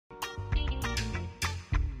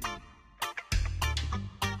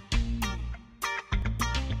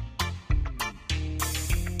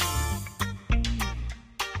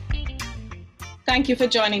Thank you for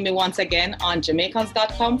joining me once again on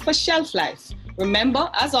Jamaicans.com for Shelf Life. Remember,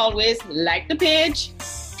 as always, like the page,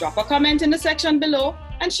 drop a comment in the section below,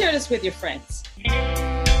 and share this with your friends.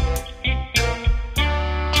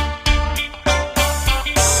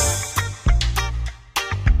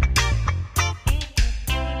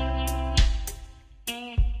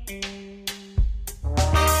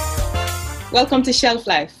 Welcome to Shelf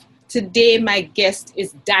Life. Today, my guest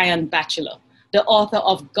is Diane Batchelor, the author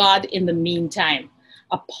of God in the Meantime,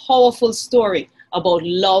 a powerful story about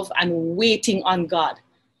love and waiting on God.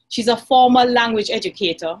 She's a former language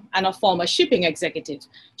educator and a former shipping executive.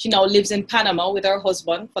 She now lives in Panama with her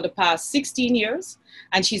husband for the past 16 years,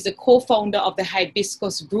 and she's the co-founder of the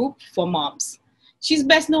Hibiscus Group for Moms. She's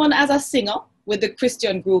best known as a singer with the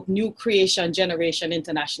Christian group New Creation Generation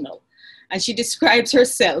International. And she describes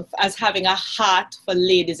herself as having a heart for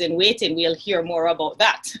ladies in waiting. We'll hear more about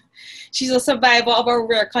that. She's a survivor of a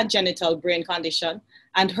rare congenital brain condition,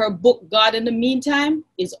 and her book, God in the Meantime,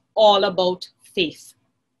 is all about faith.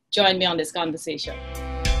 Join me on this conversation.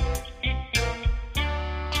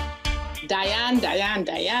 Diane,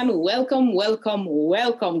 welcome.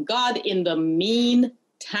 God in the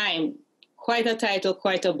Meantime. Quite a title,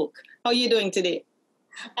 quite a book. How are you doing today?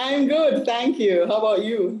 I'm good, thank you. How about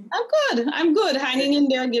you? I'm good. Hanging in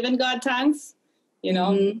there, giving God thanks. You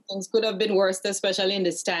know, things could have been worse, especially in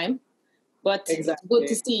this time. But It's good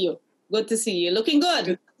to see you. Good to see you. Looking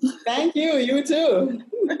good. Thank you. You too.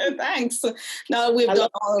 Thanks. Now we've done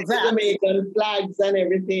all of that. Jamaican flags and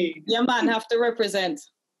everything. Yeah, man, have to represent.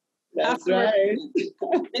 That's right.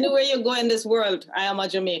 Anywhere you go in this world, I am a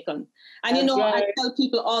Jamaican. And That's right. I tell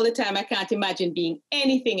people all the time, I can't imagine being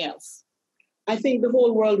anything else. I think the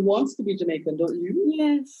whole world wants to be Jamaican, don't you?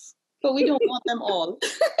 Yes, but we don't want them all.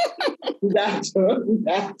 That.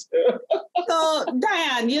 So,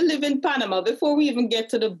 Diane, you live in Panama. Before we even get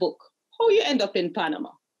to the book, how you end up in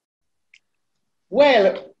Panama?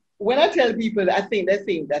 Well, when I tell people, I think they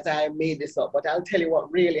think that I made this up, but I'll tell you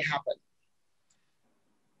what really happened.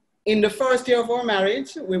 In the first year of our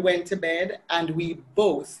marriage, we went to bed and we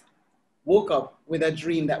both woke up with a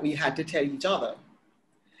dream that we had to tell each other.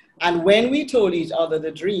 And when we told each other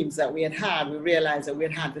the dreams that we had, we realized that we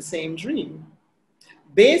had had the same dream.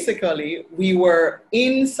 Basically, we were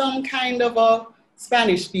in some kind of a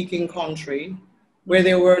Spanish-speaking country where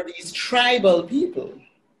there were these tribal people.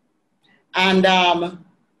 And,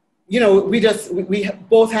 we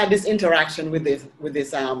both had this interaction with this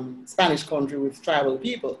Spanish country with tribal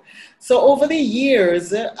people. So over the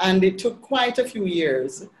years, and it took quite a few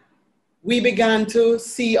years, we began to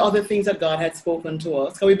see other things that God had spoken to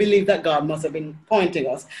us. So we believed that God must have been pointing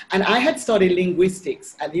us. And I had studied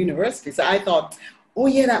linguistics at the university. So I thought, oh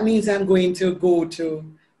yeah, that means I'm going to go to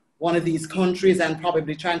one of these countries and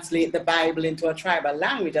probably translate the Bible into a tribal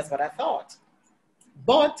language. That's what I thought.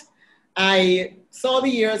 But I saw the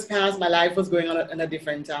years pass. My life was going on a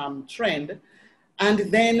different trend. And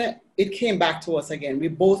then it came back to us again. We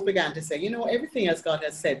both began to say, everything else God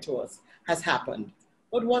has said to us has happened.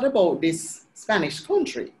 But what about this Spanish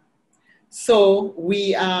country? So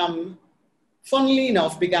we, funnily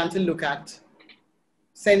enough, began to look at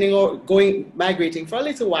migrating for a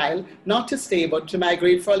little while, not to stay, but to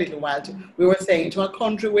migrate for a little while. We were saying to a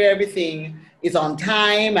country where everything is on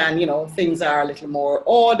time and, things are a little more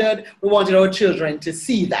ordered. We wanted our children to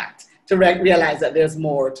see that, to realize that there's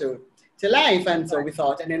more to life. And so we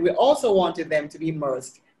thought, and then we also wanted them to be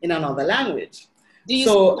immersed in another language. Do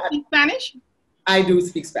you speak Spanish? I do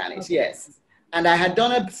speak Spanish, yes. And I had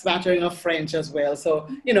done a smattering of French as well. So,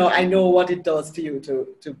 I know what it does to you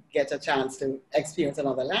to get a chance to experience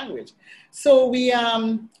another language. So we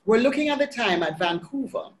were looking at the time at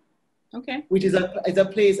Vancouver, okay, which is a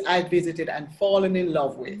place I visited and fallen in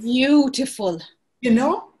love with. Beautiful.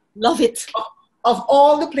 Love it. Of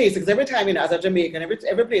all the places, every time, as a Jamaican,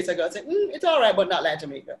 every place I go, I say, it's all right, but not like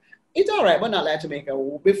Jamaica. It's all right, but not like Jamaica.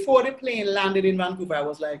 Before the plane landed in Vancouver, I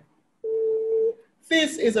was like,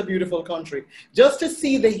 this is a beautiful country. Just to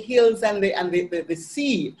see the hills and the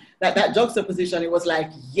sea, that juxtaposition, it was like,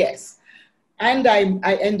 yes. And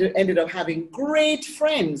I ended up having great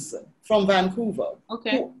friends from Vancouver,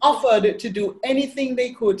 okay, who offered to do anything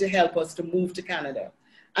they could to help us to move to Canada.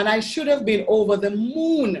 And I should have been over the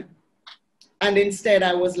moon. And instead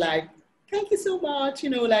I was like, thank you so much,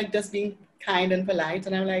 just being kind and polite.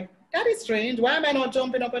 And I'm like, that is strange. Why am I not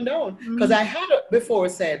jumping up and down? Because I had before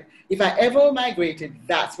said, if I ever migrated,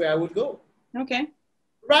 that's where I would go. Okay.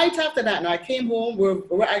 Right after that, now I came home. We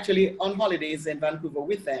were actually on holidays in Vancouver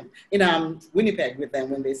with them, in Winnipeg with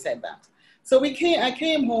them when they said that. So I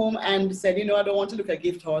came home and said, I don't want to look a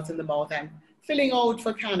gift horse in the mouth. I'm filling out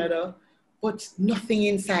for Canada, but nothing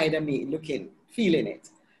inside of me looking feeling it.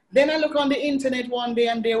 Then I look on the internet one day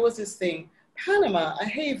and there was this thing, Panama, a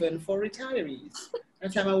haven for retirees.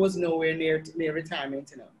 At the time I was nowhere near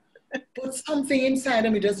retirement, you know. But something inside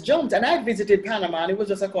of me just jumped. And I visited Panama and it was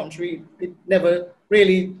just a country. It never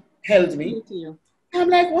really held me. I'm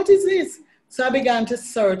like, what is this? So I began to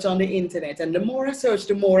search on the internet. And the more I search,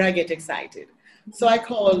 the more I get excited. So I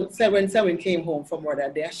called when Selwyn came home from work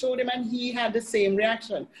that day. I showed him and he had the same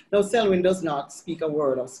reaction. Now, Selwyn does not speak a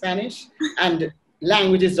word of Spanish and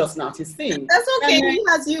language is just not his thing. That's okay, he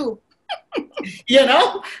has you. You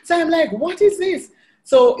know? So I'm like, what is this?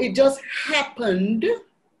 So it just happened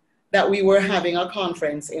that we were having a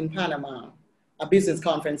conference in Panama, a business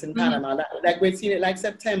conference in Panama. Like we'd seen it like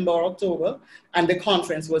September or October, and the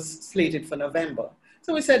conference was slated for November.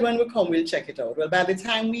 So we said, when we come, we'll check it out. Well, by the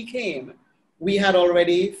time we came, we had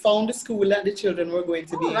already found the school that the children were going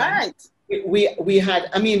to be in. We had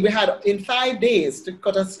in 5 days, to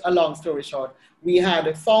cut us a long story short, we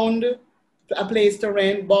had found a place to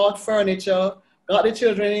rent, bought furniture, got the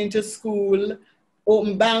children into school,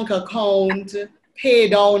 opened bank account, pay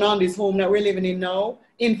down on this home that we're living in now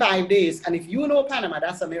in 5 days. And if you know Panama,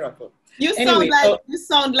 that's a miracle. You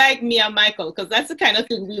sound like me and Michael, because that's the kind of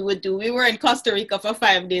thing we would do. We were in Costa Rica for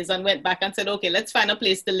 5 days and went back and said, okay, let's find a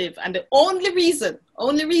place to live. And the only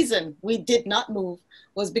reason we did not move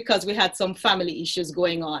was because we had some family issues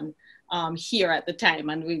going on here at the time,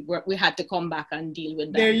 and we had to come back and deal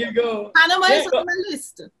with that. There you go. Panama is on my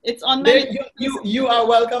list. It's on my list. You are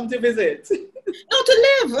welcome to visit. No, to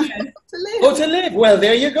live. Yeah. To live. Oh, to live. Well,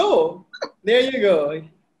 there you go. There you go.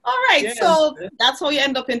 All right, yes. So that's how you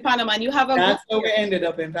end up in Panama, and you have a group. That's how we ended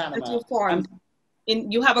up in Panama. That you formed.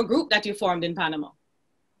 You have a group that you formed in Panama.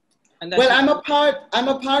 Well, I'm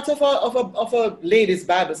a part of a ladies'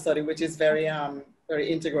 Bible study, which is very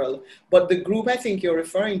integral. But the group I think you're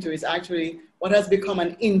referring to is actually what has become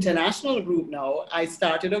an international group now. I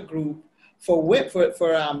started a group for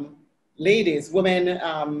ladies,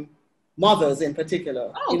 women, mothers in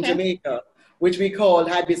particular, in Jamaica, which we called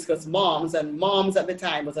Hibiscus Moms. And moms at the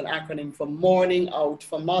time was an acronym for Morning Out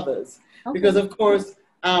for Mothers. Okay. Because of course,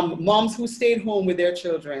 moms who stayed home with their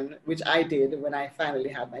children, which I did when I finally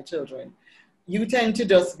had my children, you tend to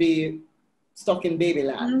just be stuck in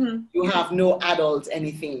babyland. You have no adult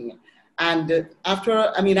anything. And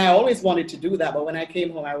I always wanted to do that, but when I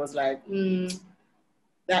came home, I was like,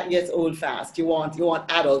 that gets old fast. You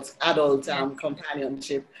want adult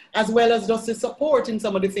companionship, as well as just the support in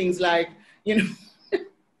some of the things like, you know.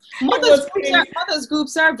 Mothers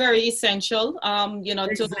groups are very essential,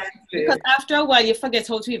 exactly. Because after a while you forget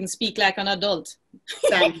how to even speak like an adult.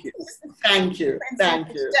 Thank you.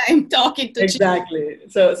 I'm talking to exactly.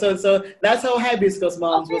 So that's how Hibiscus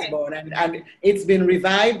Moms was born, and it's been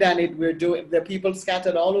revived, and the people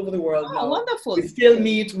scattered all over the world now. Wonderful. We still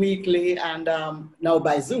meet weekly, and now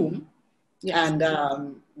by Zoom, and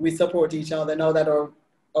we support each other now that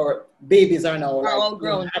our babies are now all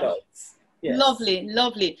grown adults. Yes.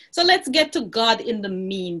 Lovely. So let's get to God in the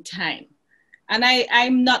meantime. And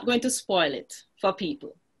I'm not going to spoil it for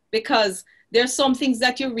people, because there's some things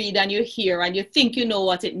that you read and you hear and you think you know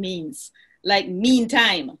what it means, like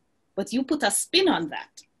meantime, but you put a spin on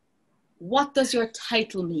that. What does your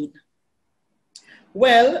title mean?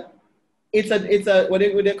 Well, it's a what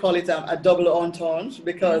would they call it, a double entendre,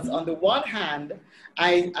 because on the one hand,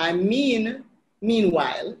 I mean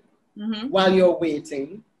meanwhile, while you're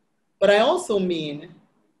waiting. But I also mean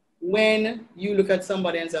when you look at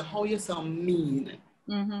somebody and say, how you sound mean.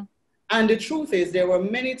 And the truth is, there were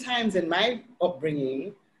many times in my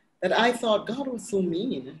upbringing that I thought God was so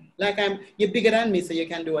mean. Like, you're bigger than me, so you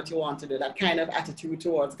can do what you want to do. That kind of attitude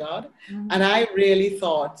towards God. And I really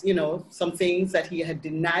thought, some things that he had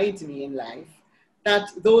denied me in life, that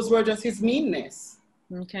those were just his meanness.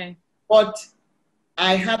 Okay. But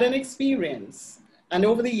I had an experience. And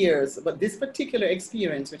over the years, but this particular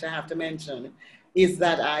experience, which I have to mention, is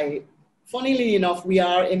that funnily enough, we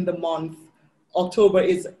are in the month, October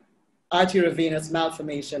is Arteriovenous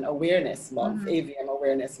Malformation Awareness Month, AVM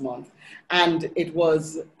Awareness Month. And it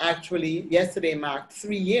was actually, yesterday marked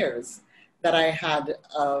 3 years that I had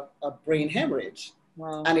a brain hemorrhage.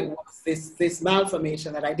 Wow. And it was this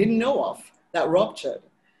malformation that I didn't know of that ruptured.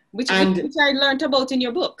 Which I learned about in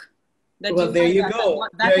your book. There you go.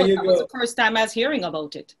 That was the first time I was hearing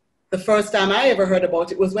about it. The first time I ever heard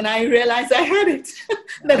about it was when I realized I had it,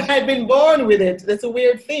 that I'd been born with it. That's a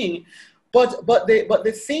weird thing. But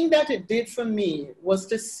the thing that it did for me was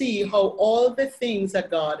to see how all the things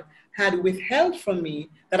that God had withheld from me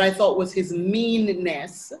that I thought was his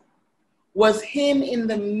meanness was him in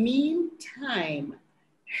the meantime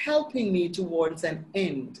helping me towards an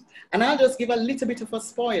end. And I'll just give a little bit of a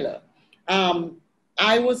spoiler.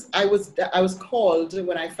 I was called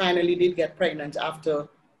when I finally did get pregnant after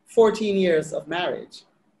 14 years of marriage.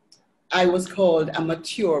 I was called a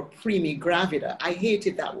mature preemie gravida. I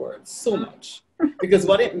hated that word so much because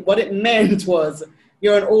what it meant was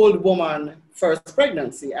you're an old woman first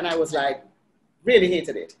pregnancy. And I was like, really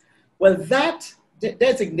hated it. Well, that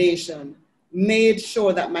designation made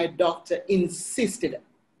sure that my doctor insisted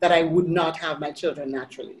that I would not have my children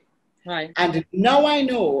naturally. Right. And now I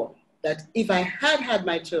know that if I had had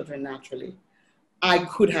my children naturally, I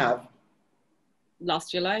could have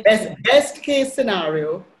lost your life. Best case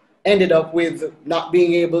scenario, ended up with not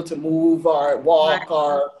being able to move or walk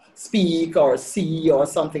or speak or see or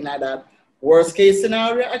something like that. Worst case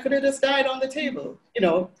scenario, I could have just died on the table, you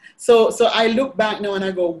know. So I look back now and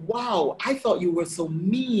I go, wow, I thought you were so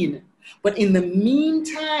mean. But in the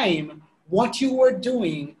meantime, what you were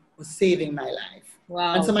doing was saving my life.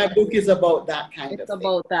 Wow. And so my book is about that kind of thing. It's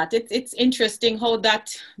about that. It's interesting how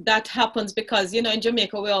that happens because, you know, in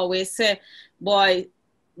Jamaica, we always say, boy,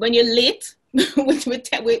 when you're late,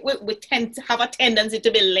 we tend to have a tendency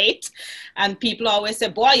to be late. And people always say,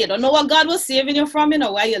 boy, you don't know what God was saving you from, you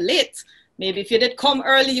know, why you're late. Maybe if you did come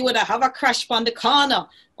early, you would have a crash on the corner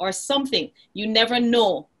or something. You never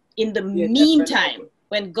know. In the meantime,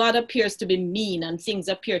 when God appears to be mean and things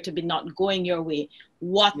appear to be not going your way,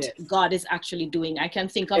 what God is actually doing. I can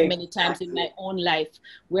think of many times in my own life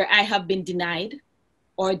where I have been denied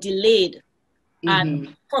or delayed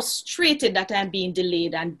and frustrated that I'm being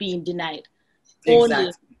delayed and being denied.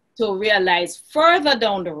 Only to realize further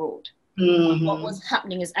down the road, what was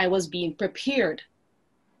happening is I was being prepared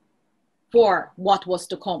for what was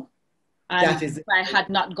to come. And if I had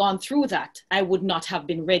not gone through that, I would not have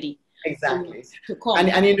been ready. Exactly. To come.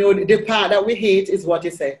 And you know, the part that we hate is what you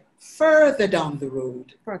say, further down the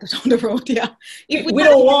road. Further down the road, yeah. If we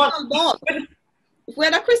don't want... If we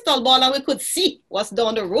had a crystal ball and we could see what's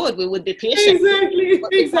down the road, we would be patient. Exactly,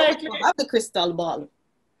 but exactly. If we don't have the crystal ball,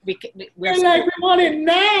 we're like, we want it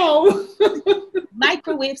now.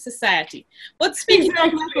 Microwave society. But speaking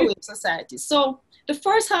of microwave society, so the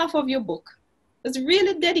first half of your book is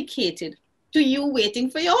really dedicated to you waiting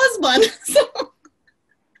for your husband.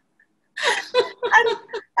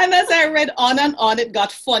 and as I read on and on, it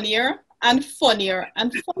got funnier and funnier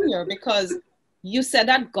and funnier because you said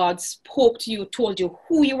that God spoke to you, told you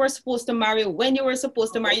who you were supposed to marry, when you were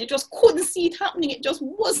supposed to marry. You just couldn't see it happening. It just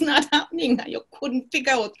was not happening. You couldn't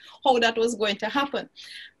figure out how that was going to happen.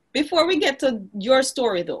 Before we get to your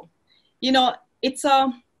story, though, you know, it's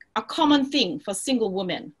a common thing for single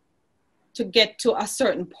women to get to a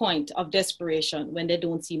certain point of desperation when they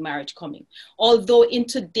don't see marriage coming. Although in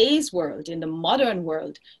today's world, in the modern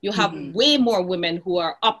world, you have way more women who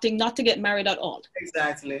are opting not to get married at all.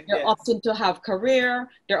 Exactly. They're opting to have career.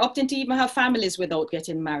 They're opting to even have families without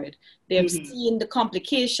getting married. They've seen the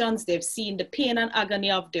complications. They've seen the pain and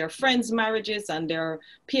agony of their friends' marriages and their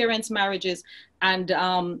parents' marriages. And,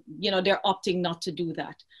 you know, they're opting not to do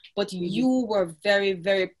that. But you were very,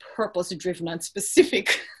 very purpose-driven and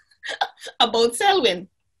specific about Selwyn.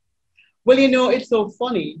 Well, you know, it's so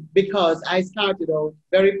funny because I started out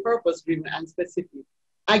very purpose-driven and specific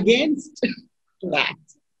against that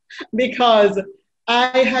because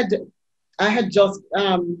I had just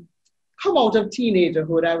come out of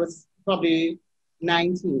teenagerhood. I was probably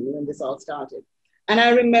 19 when this all started. And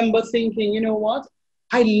I remember thinking, you know what?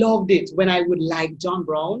 I loved it when I would like John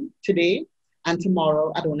Brown today and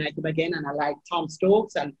tomorrow I don't like him again and I like Tom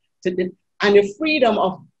Stokes and the freedom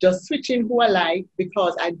of just switching who I like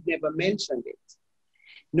because I'd never mentioned it.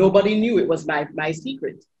 Nobody knew it was my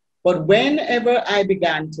secret. But whenever I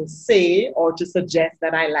began to say or to suggest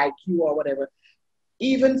that I like you or whatever,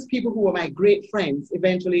 even people who were my great friends,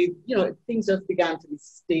 eventually, you know, things just began to be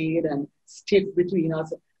staid and stiff between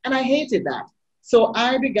us. And I hated that. So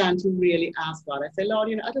I began to really ask God. I said, Lord,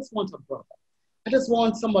 you know, I just want a brother. I just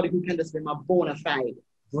want somebody who can just be my bona fide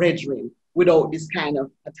brethren without this kind of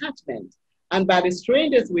attachment. And by the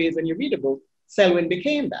strangest ways, when you read the book, Selwyn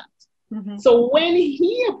became that. So when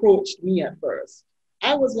he approached me at first,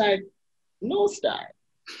 I was like, no, Star.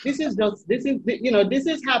 This is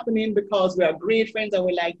happening because we are great friends and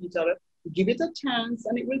we like each other. Give it a chance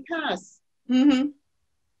and it will pass.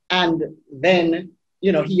 And then,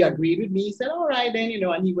 you know, he agreed with me. He said, all right, then, you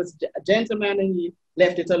know, and he was a gentleman and he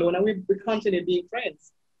left it alone and we continued being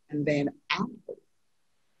friends. And then I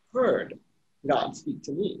heard God speak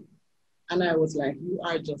to me. And I was like, you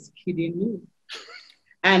are just kidding me.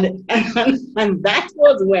 And that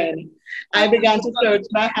was when I began to search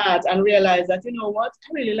my heart and realize that, you know what,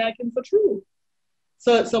 I really like him for true.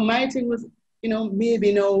 So my thing was, you know, maybe,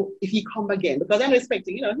 you know, if he come again, because I'm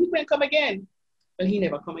expecting, you know, he might come again. But he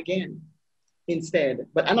never come again. instead.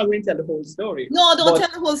 But I'm not going to tell the whole story. No, don't tell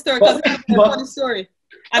the whole story, because it's a very funny story.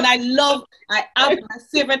 And my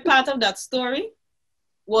favorite part of that story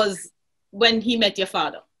was when he met your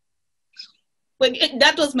father.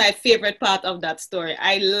 That was my favorite part of that story.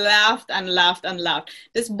 I laughed and laughed and laughed.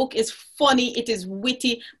 This book is funny, it is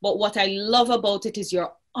witty, but what I love about it is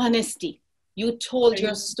your honesty. You told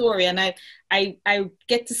your story, and I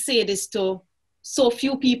get to say this to so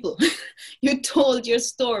few people. You told your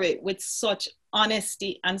story with such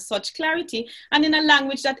honesty and such clarity, and in a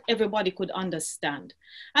language that everybody could understand.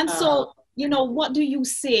 And so, you know, what do you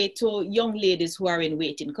say to young ladies who are in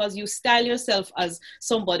waiting? Because you style yourself as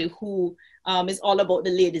somebody who is all about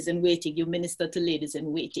the ladies in waiting. You minister to ladies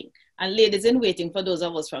in waiting. And ladies in waiting, for those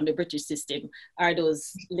of us from the British system, are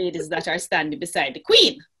those ladies that are standing beside the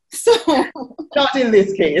Queen. So, not in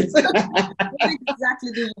this case. What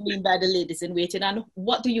exactly do you mean by the ladies in waiting, and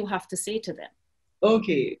what do you have to say to them?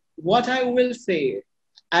 Okay, what I will say,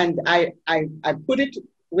 and I put it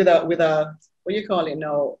with a what do you call it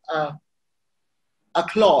now? A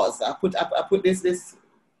clause. I put this.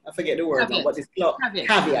 I forget the word now, but this clause.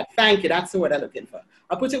 Caveat. Thank you. That's the word I'm looking for.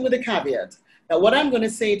 I put it with a caveat that what I'm going to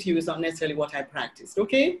say to you is not necessarily what I practiced.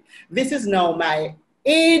 Okay, this is now my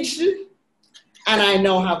age. And I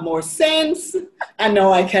now have more sense, and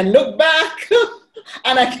now I can look back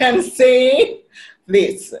and I can say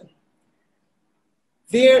this.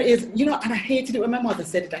 There is, you know, and I hated it when my mother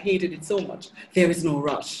said it, I hated it so much. There is no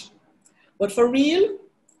rush. But for real,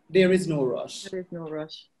 there is no rush. There is no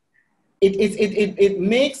rush. It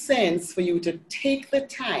makes sense for you to take the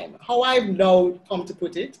time. How I've now come to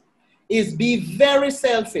put it is be very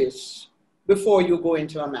selfish before you go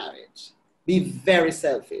into a marriage. Be very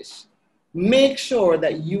selfish. Make sure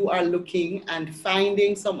that you are looking and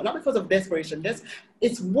finding someone, not because of desperation.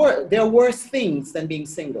 There are worse things than being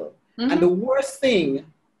single. Mm-hmm. And the worst thing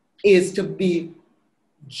is to be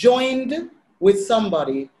joined with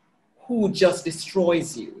somebody who just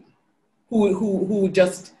destroys you, who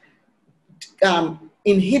just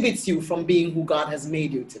inhibits you from being who God has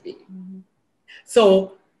made you to be. Mm-hmm.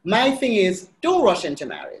 So my thing is, don't rush into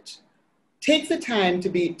marriage. Take the time to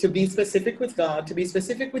be specific with God, to be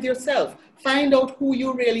specific with yourself. Find out who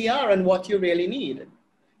you really are and what you really need,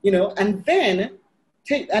 you know, and then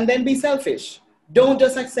be selfish. Don't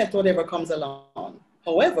just accept whatever comes along.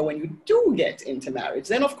 However, when you do get into marriage,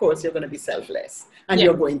 then of course you're going to be selfless and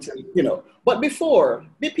you're going to, you know, but before,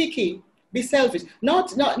 be picky, be selfish.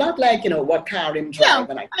 Not like, you know, what car him drive.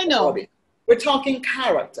 Yeah, I know. We're talking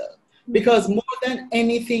character, because more than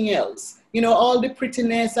anything else, you know, all the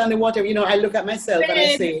prettiness and the whatever, you know, I look at myself and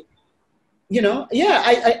I say, you know,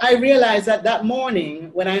 I realized that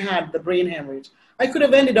morning when I had the brain hemorrhage, I could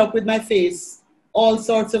have ended up with my face all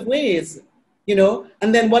sorts of ways, you know,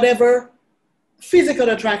 and then whatever physical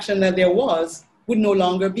attraction that there was would no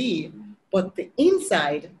longer be. But the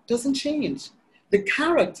inside doesn't change, the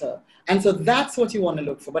character. And so that's what you want to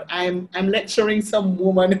look for. But I'm lecturing some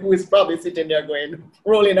woman who is probably sitting there going,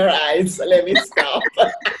 rolling her eyes, let me stop.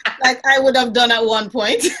 Like I would have done at one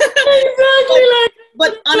point. Exactly.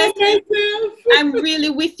 But honestly, I'm really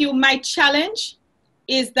with you. My challenge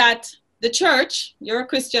is that the church, you're a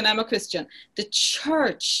Christian, I'm a Christian. The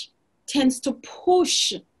church tends to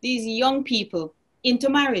push these young people into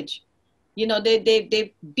marriage. You know,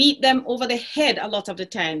 they beat them over the head a lot of the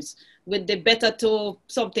times with the better to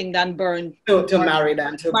something than burn. To marry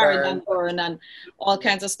than to burn and all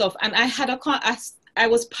kinds of stuff. And I had I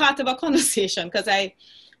was part of a conversation because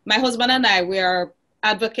my husband and I, we are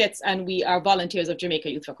advocates and we are volunteers of Jamaica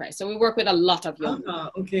Youth for Christ. So we work with a lot of young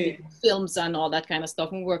films and all that kind of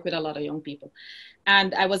stuff. We work with a lot of young people.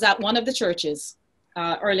 And I was at one of the churches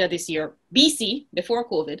earlier this year, BC, before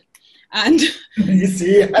COVID. And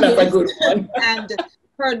BC, that's a good one. And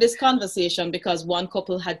heard this conversation because one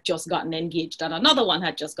couple had just gotten engaged and another one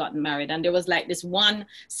had just gotten married. And there was like this one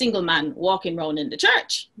single man walking around in the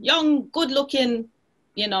church, young, good looking,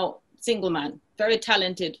 you know, single man, very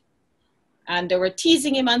talented. And they were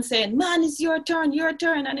teasing him and saying, man, it's your turn.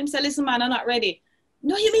 And him said, listen, man, I'm not ready.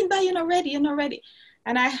 No, you mean by you're not ready.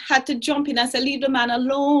 And I had to jump in and say, leave the man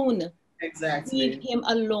alone. Exactly. Leave him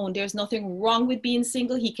alone. There's nothing wrong with being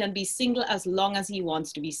single. He can be single as long as he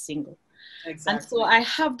wants to be single. Exactly. And so I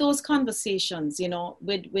have those conversations, you know,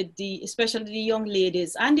 with especially the young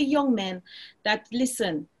ladies and the young men that,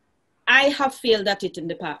 listen, I have failed at it in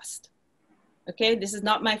the past. Okay, this is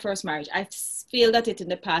not my first marriage. I've failed at it in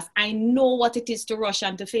the past. I know what it is to rush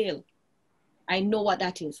and to fail. I know what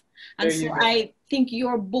that is. And so I think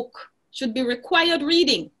your book should be required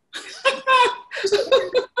reading.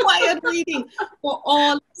 Required reading for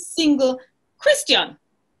all single Christian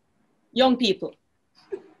young people.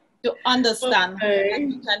 To understand that Okay.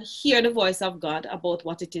 you can hear the voice of God about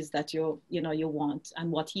what it is that you want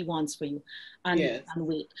and what He wants for you, Yes. and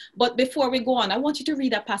wait. But before we go on, I want you to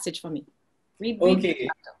read a passage for me. Read the Okay.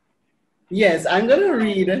 chapter. Yes, I'm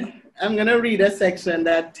gonna read a section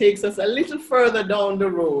that takes us a little further down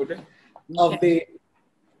the road Okay. of the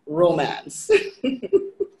romance.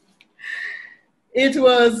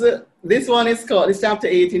 This chapter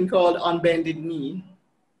 18 called On Bended Knee.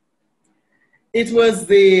 It was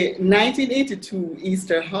the 1982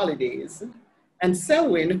 Easter holidays, and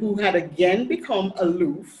Selwyn, who had again become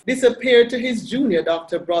aloof, disappeared to his junior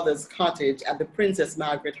doctor brother's cottage at the Princess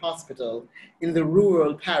Margaret Hospital in the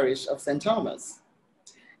rural parish of St. Thomas.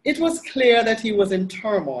 It was clear that he was in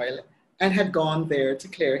turmoil and had gone there to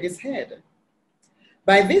clear his head.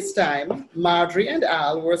 By this time, Marjorie and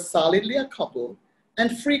Al were solidly a couple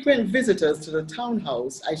and frequent visitors to the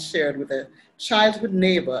townhouse I shared with a childhood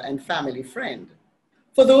neighbor and family friend.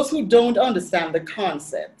 For those who don't understand the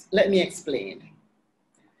concept, let me explain.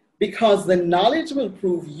 Because the knowledge will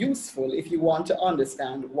prove useful if you want to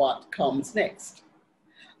understand what comes next.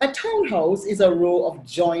 A townhouse is a row of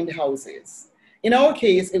joined houses. In our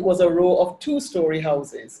case, it was a row of two-story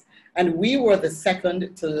houses, and we were the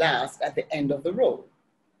second to last at the end of the row.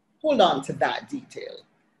 Hold on to that detail.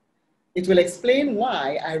 It will explain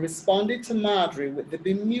why I responded to Marjorie with the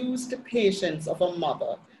bemused patience of a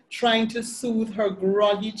mother trying to soothe her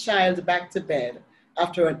groggy child back to bed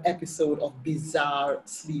after an episode of bizarre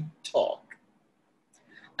sleep talk.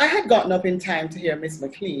 I had gotten up in time to hear Miss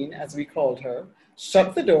McLean, as we called her,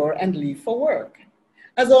 shut the door and leave for work.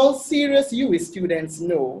 As all serious UE students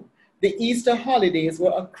know, the Easter holidays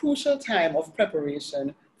were a crucial time of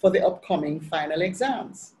preparation for the upcoming final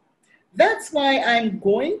exams. That's why I'm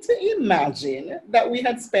going to imagine that we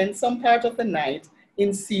had spent some part of the night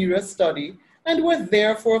in serious study and were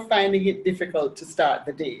therefore finding it difficult to start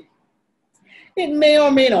the day. It may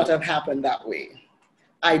or may not have happened that way.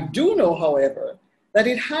 I do know, however, that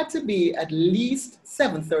it had to be at least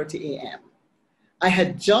 7:30 a.m. I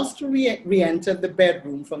had just re-entered the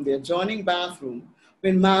bedroom from the adjoining bathroom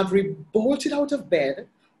when Marjorie bolted out of bed,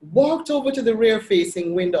 walked over to the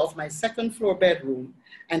rear-facing window of my second-floor bedroom,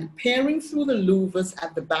 and peering through the louvers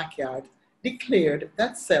at the backyard, declared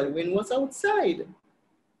that Selwyn was outside.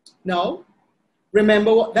 Now,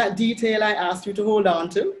 remember that detail I asked you to hold on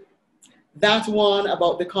to? That one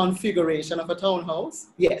about the configuration of a townhouse?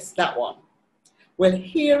 Yes, that one. Well,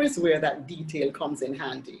 here is where that detail comes in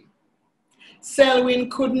handy. Selwyn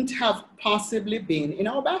couldn't have possibly been in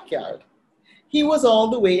our backyard. He was all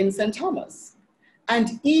the way in St. Thomas.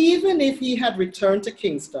 And even if he had returned to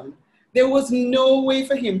Kingston, there was no way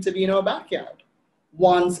for him to be in our backyard.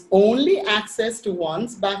 One's only access to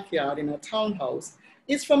one's backyard in a townhouse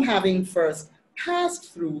is from having first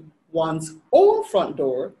passed through one's own front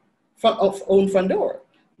door.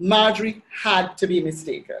 Marjorie had to be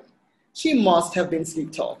mistaken. She must have been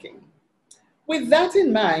sleep talking. With that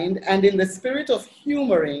in mind, and in the spirit of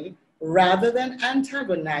humoring rather than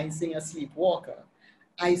antagonizing a sleepwalker,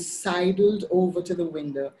 I sidled over to the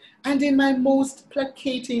window, and in my most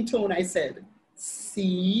placating tone, I said,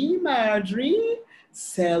 "See, Marjorie,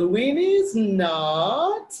 Selwyn is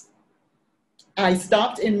not." I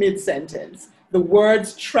stopped in mid-sentence, the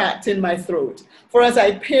words trapped in my throat, for as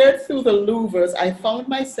I peered through the louvers, I found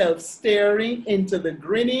myself staring into the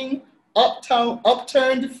grinning,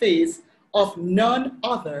 upturned face of none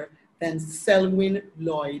other than Selwyn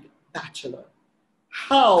Lloyd Batchelor.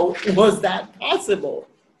 How was that possible?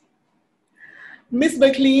 Miss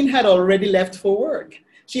McLean had already left for work.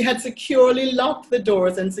 She had securely locked the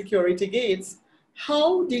doors and security gates.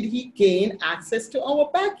 How did he gain access to our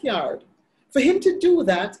backyard? For him to do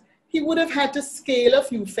that, he would have had to scale a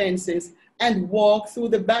few fences and walk through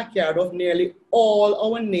the backyard of nearly all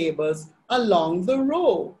our neighbors along the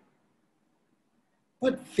row.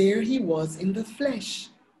 But there he was in the flesh.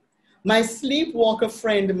 My sleepwalker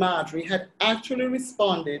friend Marjorie had actually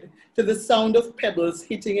responded to the sound of pebbles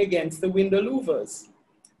hitting against the window louvers.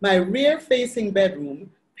 My rear-facing bedroom,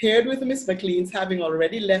 paired with Miss McLean's having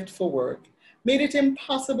already left for work, made it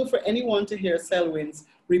impossible for anyone to hear Selwyn's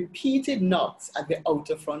repeated knocks at the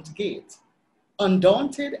outer front gate.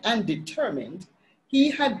 Undaunted and determined, he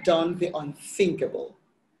had done the unthinkable.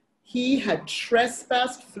 He had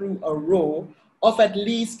trespassed through a row of at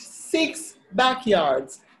least 6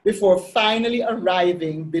 backyards before finally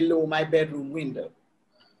arriving below my bedroom window.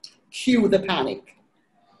 Cue the panic.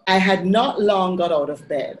 I had not long got out of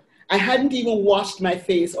bed. I hadn't even washed my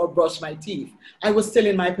face or brushed my teeth. I was still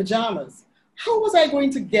in my pajamas. How was I going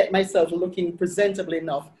to get myself looking presentable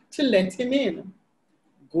enough to let him in?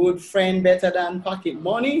 Good friend better than pocket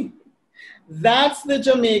money. That's the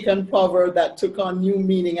Jamaican proverb that took on new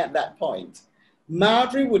meaning at that point.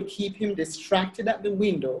 Marjorie would keep him distracted at the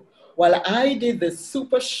window while I did the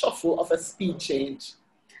super shuffle of a speed change.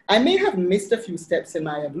 I may have missed a few steps in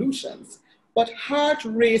my ablutions, but heart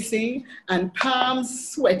racing and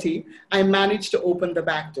palms sweaty, I managed to open the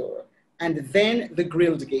back door and then the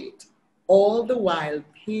grilled gate, all the while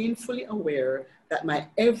painfully aware that my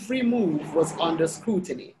every move was under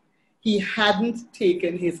scrutiny. He hadn't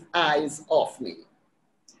taken his eyes off me.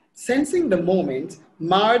 Sensing the moment,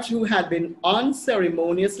 Marge, who had been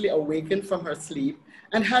unceremoniously awakened from her sleep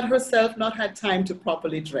and had herself not had time to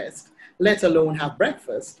properly dress, let alone have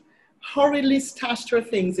breakfast, hurriedly stashed her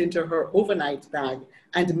things into her overnight bag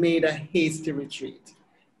and made a hasty retreat.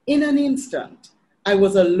 In an instant, I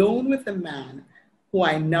was alone with the man who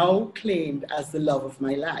I now claimed as the love of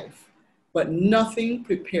my life. But nothing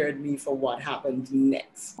prepared me for what happened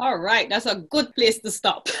next. All right, that's a good place to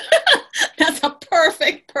stop. That's a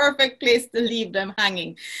perfect place to leave them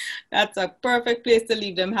hanging. That's a perfect place to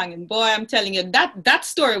leave them hanging. Boy, I'm telling you, that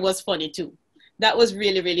story was funny too. That was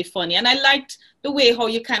really, really funny. And I liked the way how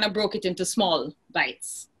you kind of broke it into small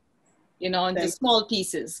bites, into small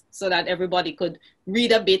pieces so that everybody could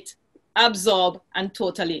read a bit, absorb, and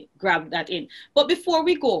totally grab that in. But before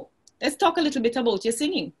we go, let's talk a little bit about your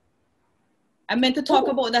singing. I meant to talk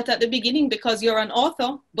about that at the beginning because you're an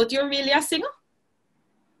author, but you're really a singer?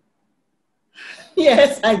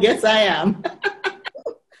 Yes, I guess I am.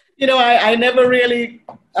 I never really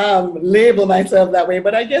label myself that way,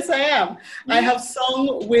 but I guess I am. Mm-hmm. I have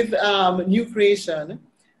sung with New Creation,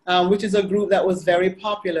 which is a group that was very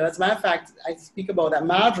popular. As a matter of fact, I speak about that.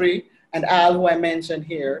 Marjorie and Al, who I mentioned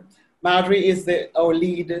here. Marjorie is our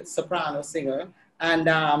lead soprano singer, and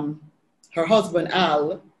her husband,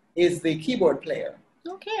 Al, is the keyboard player.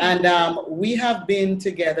 Okay. And we have been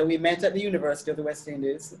together. We met at the University of the West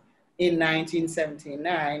Indies in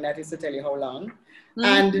 1979. That is to tell you how long. Mm-hmm.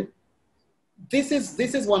 And this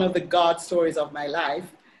is one of the God stories of my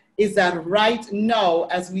life, is that right now,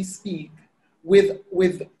 as we speak,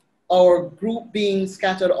 with our group being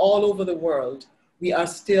scattered all over the world, we are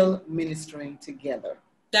still ministering together.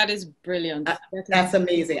 That is brilliant. That's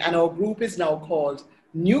amazing. And our group is now called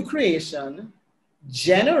New Creation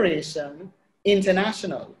Generation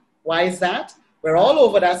International. Why is that? We're all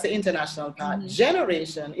over, that's the international part. Mm-hmm.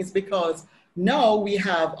 Generation is because now we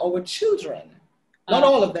have our children, not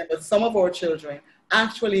all of them, but some of our children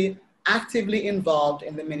actually actively involved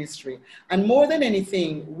in the ministry. And more than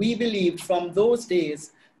anything, we believed from those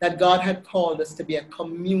days that God had called us to be a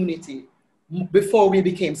community before we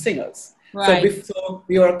became singers. Right. So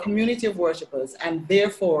we are a community of worshipers, and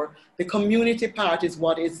therefore the community part is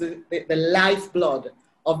what is the lifeblood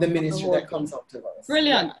of the ministry that comes up to us.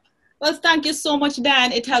 Brilliant. Yeah. Well, thank you so much,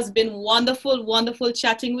 Dan. It has been wonderful, wonderful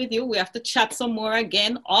chatting with you. We have to chat some more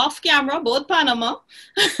again off camera, about Panama.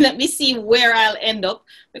 Let me see where I'll end up,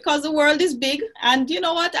 because the world is big. And you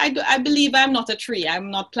know what? I believe I'm not a tree. I'm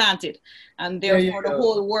not planted. And therefore, the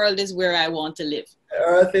whole world is where I want to live.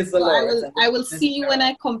 Earth is the Lord. I will see you when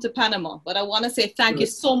I come to Panama. But I want to say thank you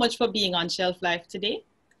so much for being on Shelf Life today.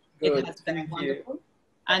 Good. It has been wonderful.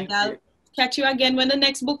 And I'll catch you again when the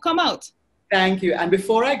next book comes out. Thank you. And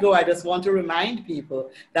before I go, I just want to remind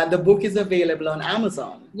people that the book is available on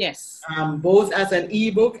Amazon. Yes. Both as an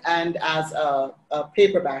ebook and as a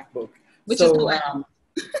paperback book. Which is how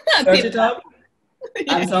search it up.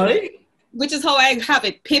 I'm sorry? Which is how I have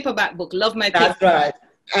it. Paperback book. Love my paperback. That's right.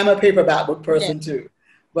 I'm a paperback book person too.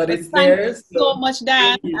 But it's there. Thank you so much,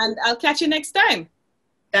 Dan. And I'll catch you next time.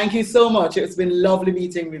 Thank you so much. It's been lovely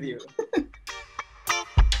meeting with you.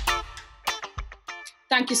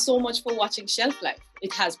 Thank you so much for watching Shelf Life.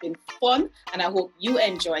 It has been fun, and I hope you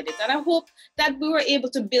enjoyed it. And I hope that we were able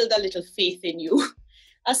to build a little faith in you.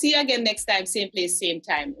 I'll see you again next time, same place, same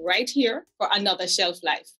time, right here for another Shelf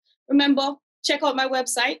Life. Remember, check out my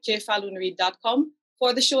website, jfalloon-reid.com,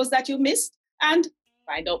 for the shows that you missed, and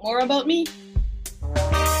find out more about me.